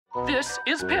This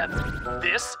is Pip.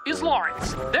 This is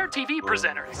Lawrence. They're TV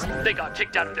presenters. They got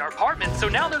kicked out of their apartment, so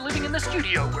now they're living in the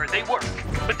studio where they work.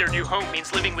 But their new home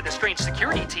means living with a strange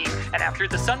security team, and after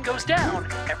the sun goes down,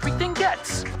 everything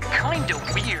gets kinda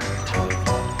weird.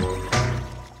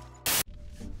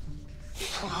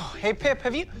 Oh, hey, Pip,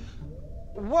 have you...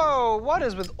 Whoa, what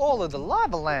is with all of the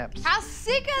lava lamps? How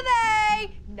sick are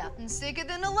they? Nothing sicker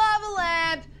than a lava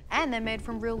lamp. And they're made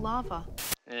from real lava.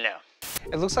 No.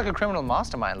 It looks like a criminal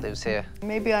mastermind lives here.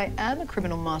 Maybe I am a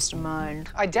criminal mastermind.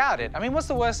 I doubt it. I mean, what's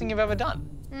the worst thing you've ever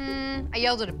done? I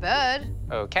yelled at a bird.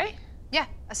 Okay. Yeah,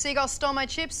 a seagull stole my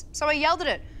chips, so I yelled at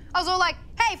it. I was all like,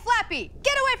 hey, Flappy,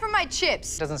 get away from my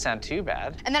chips. Doesn't sound too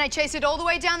bad. And then I chased it all the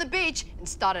way down the beach and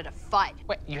started a fight.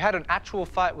 Wait, you had an actual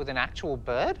fight with an actual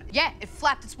bird? Yeah, it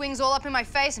flapped its wings all up in my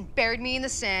face and buried me in the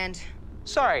sand.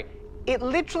 Sorry, it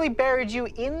literally buried you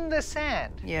in the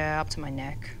sand? Yeah, up to my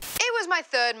neck. It was my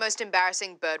third most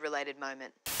embarrassing bird-related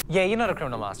moment. Yeah, you're not a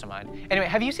criminal mastermind. Anyway,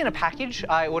 have you seen a package?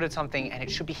 I ordered something and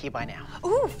it should be here by now.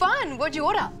 Ooh, fun. What'd you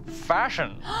order?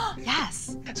 Fashion.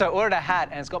 Yes. So I ordered a hat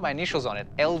and it's got my initials on it,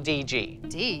 LDG.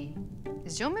 D?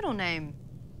 Is your middle name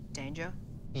Danger?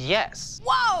 Yes.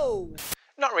 Whoa!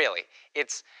 Not really.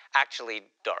 It's actually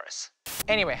Doris.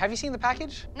 Anyway, have you seen the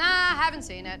package? Nah, haven't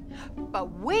seen it.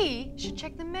 But we should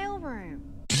check the mailroom.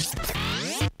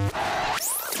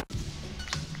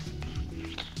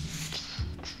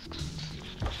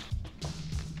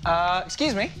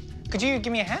 Excuse me. Could you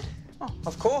give me a hand? Oh,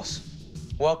 of course.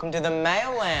 Welcome to the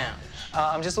mail lounge.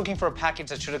 I'm just looking for a package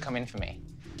that should have come in for me.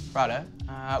 Righto.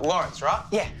 Lawrence, right?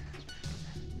 Yeah.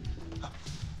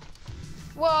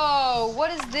 Whoa,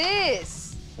 what is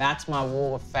this? That's my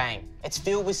wall of fame. It's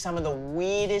filled with some of the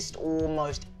weirdest or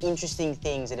most interesting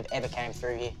things that have ever came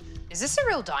through here. Is this a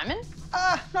real diamond?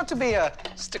 Not to be a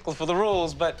stickler for the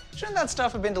rules, but shouldn't that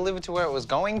stuff have been delivered to where it was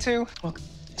going to? Look,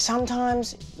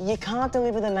 sometimes you can't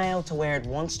deliver the mail to where it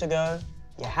wants to go.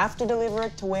 You have to deliver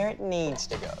it to where it needs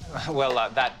to go. Well,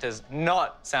 that does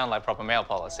not sound like proper mail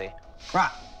policy.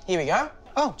 Right, here we go.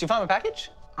 Oh, did you find my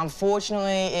package?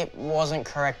 Unfortunately, it wasn't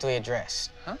correctly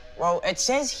addressed. Huh? Well, it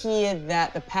says here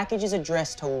that the package is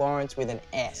addressed to Lawrence with an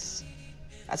S.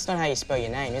 That's not how you spell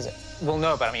your name, is it? Well,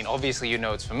 no, but I mean, obviously you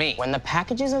know it's for me. When the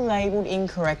packages are labelled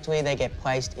incorrectly, they get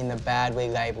placed in the badly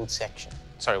labelled section.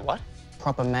 Sorry, what?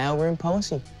 Proper mailroom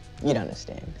policy. You'd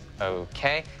understand.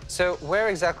 Okay. So where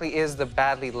exactly is the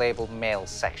badly labelled mail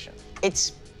section?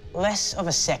 It's less of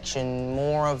a section,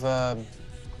 more of a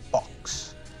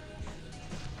box.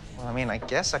 Well, I mean, I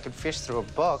guess I could fish through a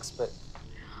box, but...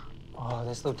 Oh,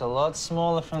 this looked a lot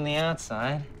smaller from the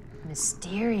outside.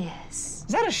 Mysterious. Is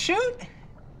that a chute?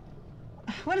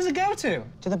 Where does it go to?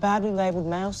 To the badly labelled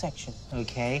mail section.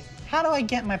 Okay. How do I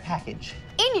get my package?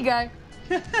 In you go.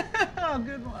 Oh,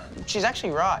 good one. She's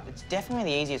actually right. It's definitely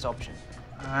the easiest option.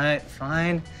 All right,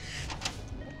 fine.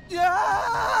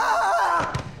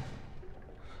 Yeah!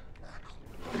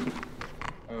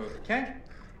 Okay.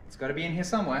 It's got to be in here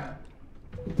somewhere.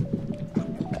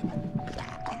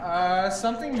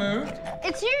 Something moved.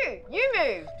 It's you. You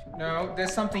moved. No,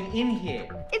 there's something in here.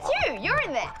 It's you. You're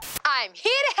in there. I'm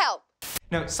here to help.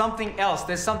 No, something else.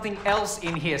 There's something else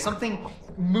in here. Something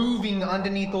moving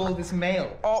underneath all this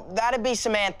mail. Oh, that'd be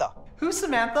Samantha. Who's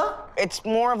Samantha? It's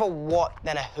more of a what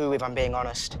than a who, if I'm being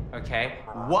honest. Okay.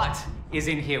 What is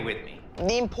in here with me?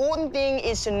 The important thing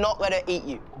is to not let her eat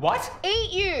you. What?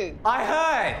 Eat you. I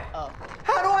heard. Oh.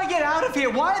 How do I get out of here?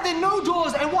 Why are there no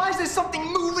doors? And why is there something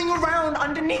moving around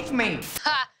underneath me?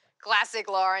 Ha! Classic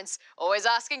Lawrence. Always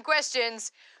asking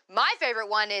questions. My favorite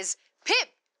one is,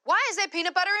 Pip, why is there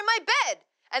peanut butter in my bed?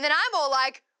 And then I'm all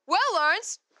like, well,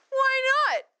 Lawrence,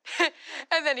 why not?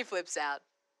 And then he flips out.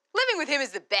 Living with him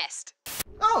is the best.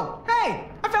 Oh, hey,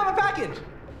 I found my package.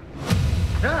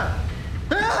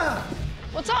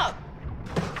 What's up?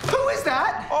 Who is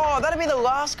that? Oh, that'd be the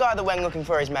last guy that went looking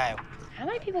for his mail. How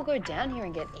many people go down here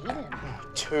and get eaten?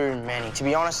 Too many. To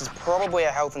be honest, it's probably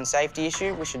a health and safety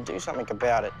issue. We should do something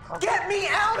about it. Get me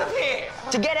out of here!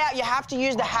 To get out, you have to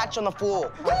use the hatch on the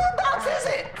floor. Whereabouts is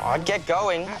it? I'd get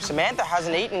going. Samantha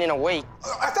hasn't eaten in a week.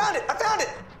 I found it, I found it!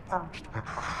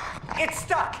 It's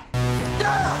stuck.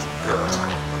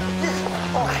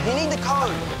 Oh, you need the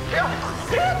code.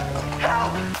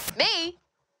 Help! Me?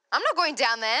 I'm not going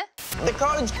down there. The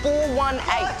code's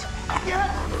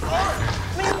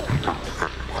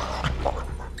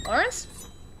 418. Lawrence?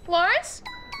 Lawrence?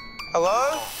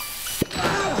 Hello?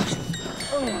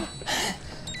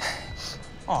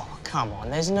 Oh, come on.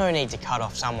 There's no need to cut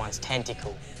off someone's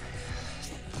tentacle.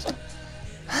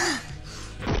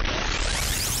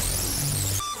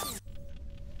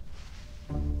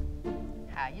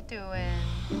 How you doing?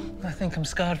 I think I'm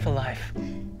scarred for life.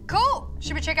 Cool.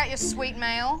 Should we check out your sweet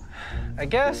mail? I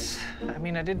guess. I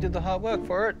mean, I did do the hard work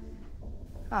for it.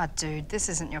 Oh, dude, this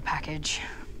isn't your package.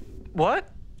 What?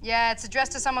 Yeah, it's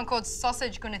addressed to someone called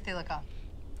Sausage Gunatilaka.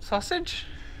 Sausage?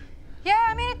 Yeah,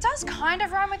 I mean, it does kind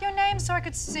of rhyme with your name, so I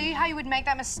could see how you would make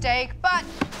that mistake, but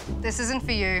this isn't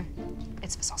for you.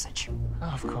 It's for Sausage. Oh,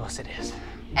 of course it is.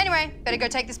 Anyway, better go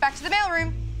take this back to the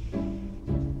mailroom.